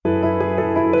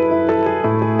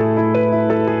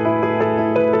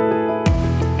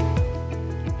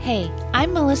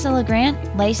Melissa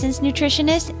LeGrand, licensed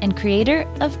nutritionist and creator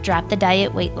of Drop the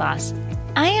Diet Weight Loss.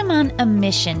 I am on a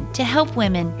mission to help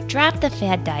women drop the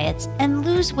fad diets and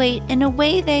lose weight in a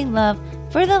way they love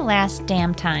for the last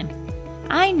damn time.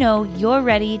 I know you're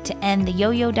ready to end the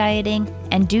yo-yo dieting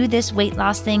and do this weight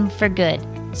loss thing for good.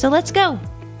 So let's go.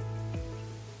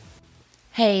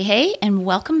 Hey, and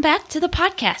welcome back to the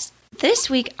podcast. This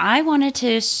week, I wanted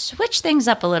to switch things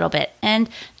up a little bit and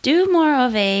do more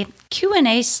of a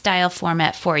Q&A style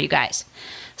format for you guys.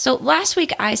 So last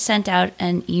week, I sent out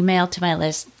an email to my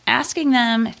list asking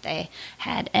them if they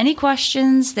had any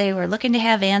questions they were looking to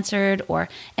have answered or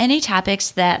any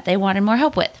topics that they wanted more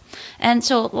help with. And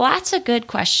so lots of good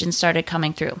questions started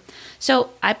coming through.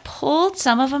 So I pulled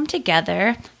some of them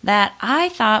together that I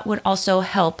thought would also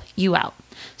help you out.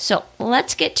 So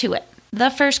let's get to it. The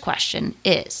first question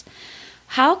is,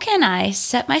 how can I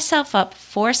set myself up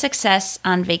for success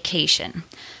on vacation?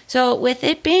 So with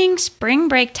it being spring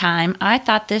break time, I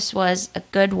thought this was a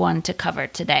good one to cover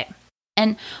today.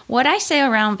 And what I say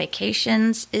around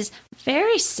vacations is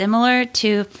very similar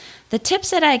to the tips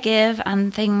that I give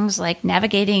on things like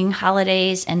navigating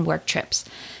holidays and work trips.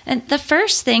 And the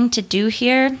first thing to do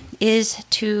here is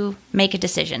to make a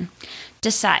decision.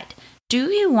 Decide. Do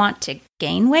you want to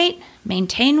gain weight,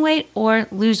 maintain weight, or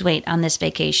lose weight on this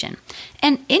vacation?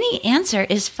 And any answer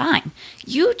is fine.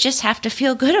 You just have to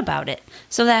feel good about it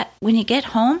so that when you get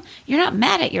home, you're not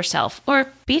mad at yourself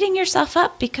or beating yourself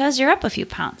up because you're up a few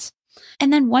pounds.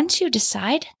 And then once you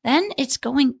decide, then it's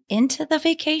going into the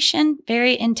vacation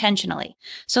very intentionally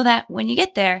so that when you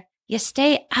get there, you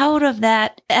stay out of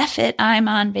that F it, I'm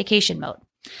on vacation mode.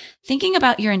 Thinking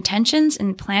about your intentions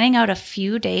and planning out a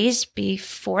few days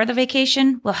before the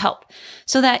vacation will help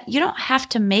so that you don't have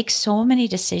to make so many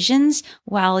decisions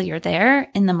while you're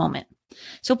there in the moment.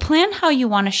 So plan how you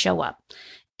want to show up.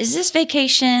 Is this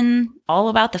vacation all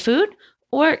about the food,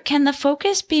 or can the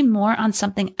focus be more on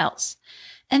something else?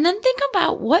 And then think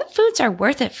about what foods are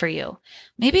worth it for you.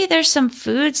 Maybe there's some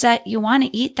foods that you want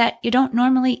to eat that you don't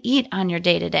normally eat on your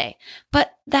day-to-day,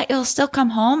 but that you'll still come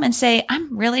home and say,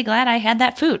 I'm really glad I had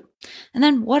that food. And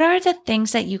then what are the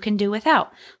things that you can do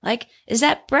without? Like, is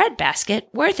that bread basket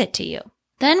worth it to you?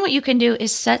 Then what you can do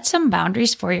is set some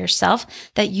boundaries for yourself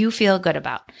that you feel good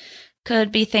about. Could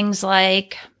be things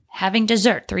like having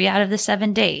dessert 3 out of the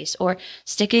 7 days, or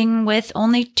sticking with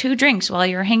only 2 drinks while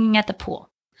you're hanging at the pool.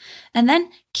 And then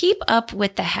keep up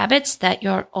with the habits that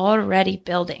you're already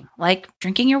building, like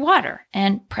drinking your water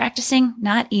and practicing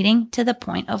not eating to the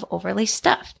point of overly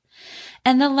stuffed.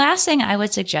 And the last thing I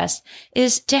would suggest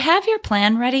is to have your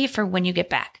plan ready for when you get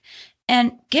back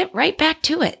and get right back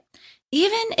to it.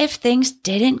 Even if things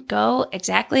didn't go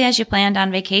exactly as you planned on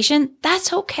vacation,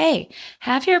 that's okay.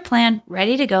 Have your plan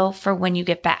ready to go for when you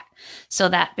get back so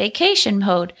that vacation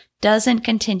mode doesn't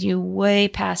continue way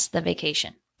past the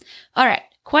vacation. All right.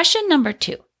 Question number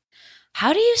 2,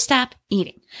 how do you stop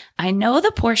eating? I know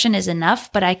the portion is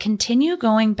enough, but I continue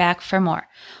going back for more.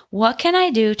 What can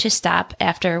I do to stop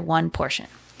after 1 portion?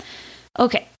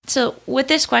 Okay, so with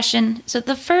this question,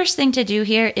 the first thing to do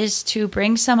here is to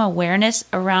bring some awareness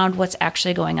around what's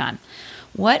actually going on.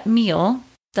 What meal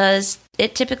does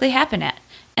it typically happen at?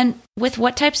 And with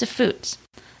what types of foods?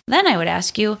 Then I would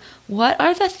ask you, what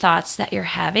are the thoughts that you're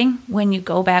having when you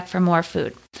go back for more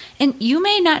food? And you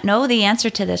may not know the answer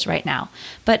to this right now,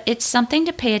 but it's something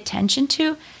to pay attention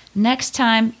to next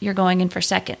time you're going in for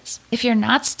seconds. If you're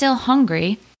not still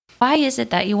hungry, why is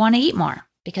it that you want to eat more?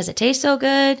 Because it tastes so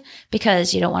good?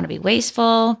 Because you don't want to be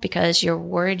wasteful? Because you're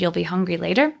worried you'll be hungry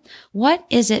later? What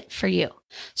is it for you?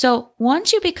 So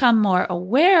once you become more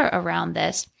aware around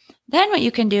this, then what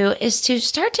you can do is to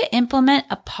start to implement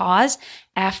a pause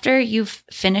after you've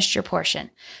finished your portion.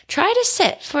 Try to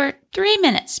sit for 3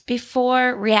 minutes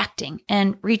before reacting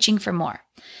and reaching for more.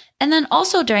 And then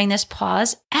also during this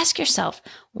pause, ask yourself,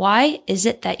 why is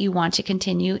it that you want to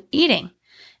continue eating?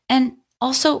 And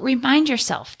also remind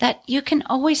yourself that you can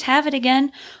always have it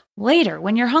again later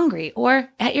when you're hungry or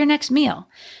at your next meal.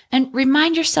 And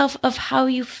remind yourself of how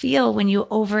you feel when you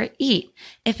overeat.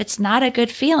 If it's not a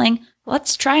good feeling,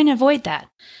 let's try and avoid that.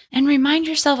 And remind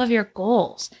yourself of your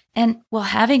goals. And will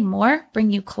having more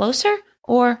bring you closer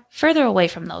or further away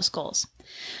from those goals?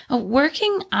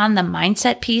 Working on the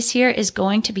mindset piece here is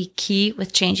going to be key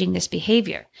with changing this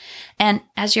behavior. And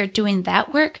as you're doing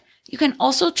that work, you can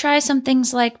also try some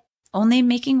things like only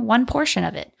making 1 portion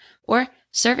of it, or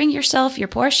serving yourself your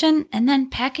portion and then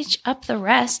package up the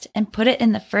rest and put it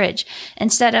in the fridge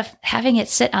instead of having it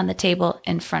sit on the table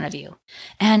in front of you.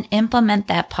 And implement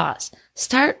that pause.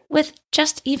 Start with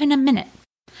just even a minute.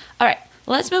 All right,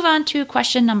 let's move on to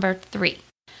question number 3.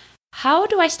 How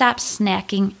do I stop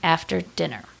snacking after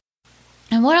dinner?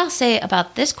 And what I'll say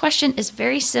about this question is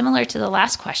very similar to the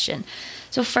last question.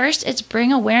 So first, it's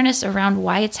bring awareness around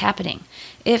why it's happening.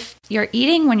 If you're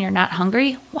eating when you're not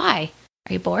hungry, why?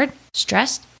 Are you bored,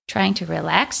 stressed, trying to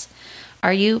relax?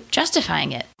 Are you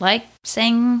justifying it, like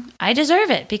saying, I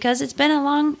deserve it because it's been a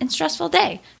long and stressful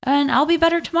day and I'll be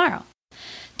better tomorrow?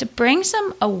 To bring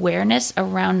some awareness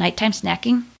around nighttime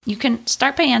snacking, you can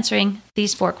start by answering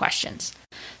these 4 questions.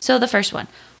 So the first one,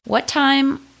 what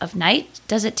time of night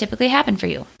does it typically happen for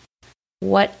you?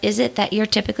 What is it that you're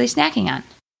typically snacking on?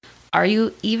 Are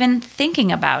you even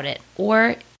thinking about it?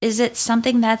 Or is it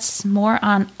something that's more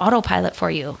on autopilot for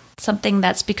you? Something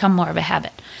that's become more of a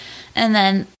habit? And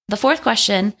then the 4th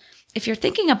question, if you're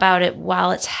thinking about it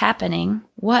while it's happening,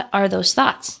 what are those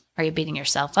thoughts? Are you beating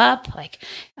yourself up? Like,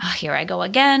 oh, here I go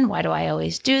again. Why do I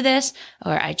always do this?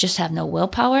 Or I just have no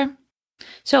willpower.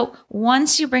 So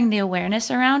once you bring the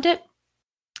awareness around it,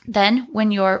 then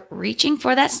when you're reaching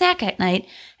for that snack at night,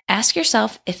 ask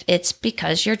yourself if it's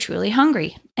because you're truly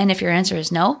hungry. And if your answer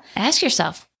is no, ask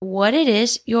yourself what it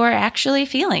is you're actually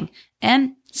feeling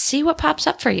and see what pops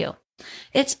up for you.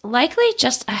 It's likely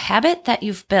just a habit that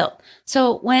you've built.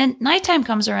 So when nighttime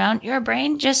comes around, your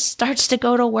brain just starts to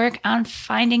go to work on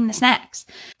finding the snacks.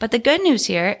 But the good news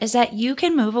here is that you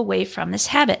can move away from this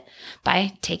habit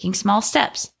by taking small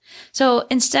steps. So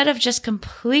instead of just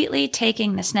completely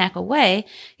taking the snack away,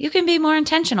 you can be more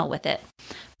intentional with it.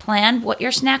 Plan what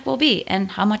your snack will be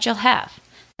and how much you'll have.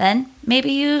 Then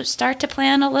maybe you start to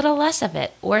plan a little less of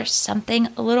it or something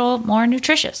a little more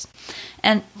nutritious.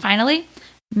 And finally,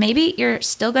 maybe you're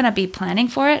still going to be planning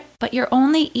for it, but you're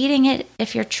only eating it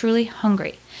if you're truly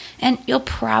hungry. And you'll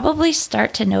probably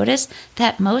start to notice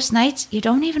that most nights you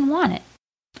don't even want it.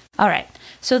 All right,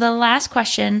 so the last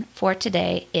question for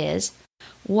today is,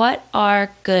 what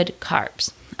are good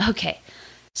carbs? Okay,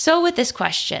 so with this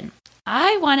question,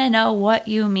 I want to know what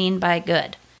you mean by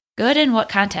good. Good in what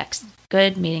context?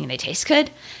 Good meaning they taste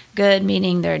good, good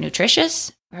meaning they're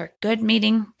nutritious, or good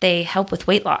meaning they help with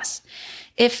weight loss.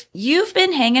 If you've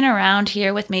been hanging around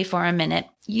here with me for a minute,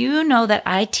 you know that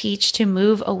I teach to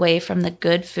move away from the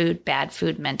good food, bad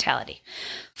food mentality.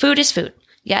 Food is food.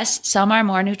 Yes, some are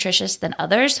more nutritious than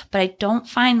others, but I don't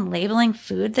find labeling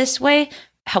food this way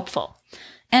helpful.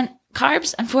 And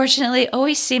carbs, unfortunately,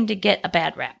 always seem to get a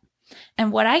bad rap.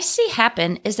 And what I see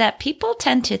happen is that people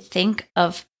tend to think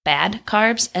of bad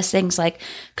carbs as things like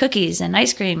cookies and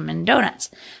ice cream and donuts.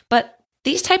 But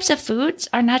these types of foods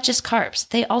are not just carbs.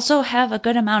 They also have a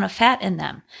good amount of fat in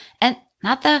them. And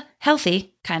not the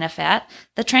healthy kind of fat,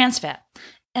 the trans fat.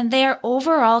 And they are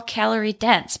overall calorie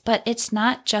dense, but it's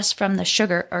not just from the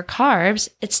sugar or carbs,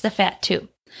 it's the fat too.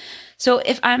 So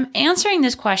if I'm answering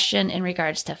this question in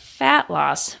regards to fat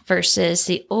loss versus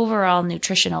the overall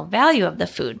nutritional value of the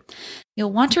food,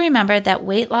 you'll want to remember that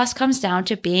weight loss comes down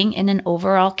to being in an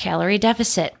overall calorie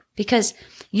deficit, because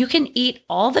you can eat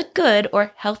all the good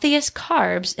or healthiest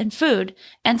carbs in food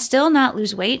and still not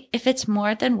lose weight if it's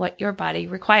more than what your body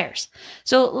requires.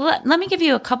 So let me give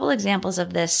you a couple examples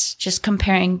of this, just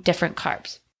comparing different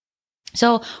carbs.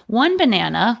 So one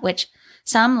banana, which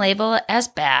some label as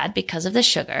bad because of the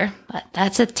sugar, but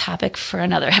that's a topic for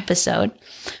another episode.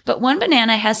 But one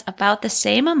banana has about the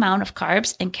same amount of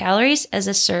carbs and calories as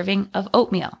a serving of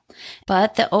oatmeal.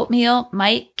 But the oatmeal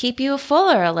might keep you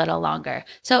fuller a little longer.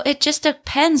 So it just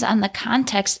depends on the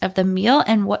context of the meal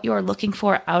and what you're looking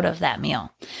for out of that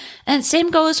meal. And same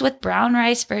goes with brown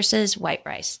rice versus white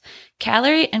rice.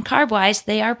 Calorie and carb-wise,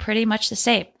 they are pretty much the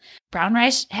same. Brown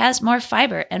rice has more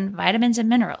fiber and vitamins and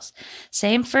minerals.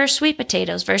 Same for sweet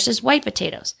potatoes versus white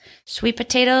potatoes. Sweet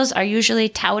potatoes are usually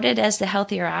touted as the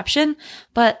healthier option,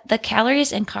 but the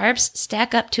calories and carbs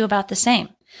stack up to about the same.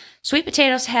 Sweet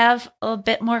potatoes have a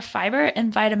bit more fiber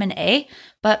and vitamin A,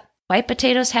 but white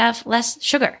potatoes have less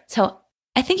sugar. So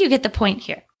I think you get the point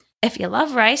here. If you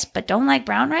love rice but don't like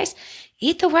brown rice,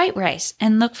 eat the white rice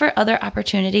and look for other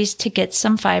opportunities to get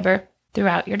some fiber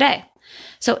throughout your day.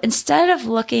 So instead of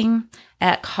looking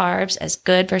at carbs as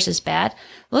good versus bad,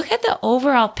 look at the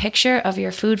overall picture of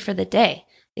your food for the day,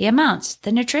 the amounts,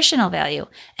 the nutritional value,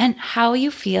 and how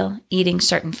you feel eating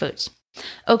certain foods.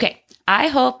 Okay, I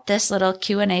hope this little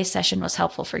Q&A session was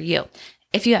helpful for you.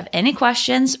 If you have any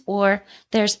questions or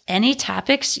there's any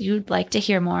topics you'd like to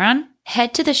hear more on,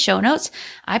 head to the show notes.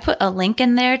 I put a link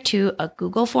in there to a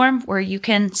Google form where you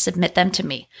can submit them to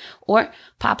me, or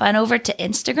pop on over to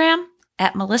Instagram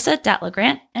at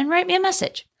melissa.legrand and write me a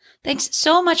message. Thanks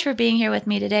so much for being here with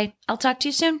me today. I'll talk to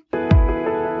you soon.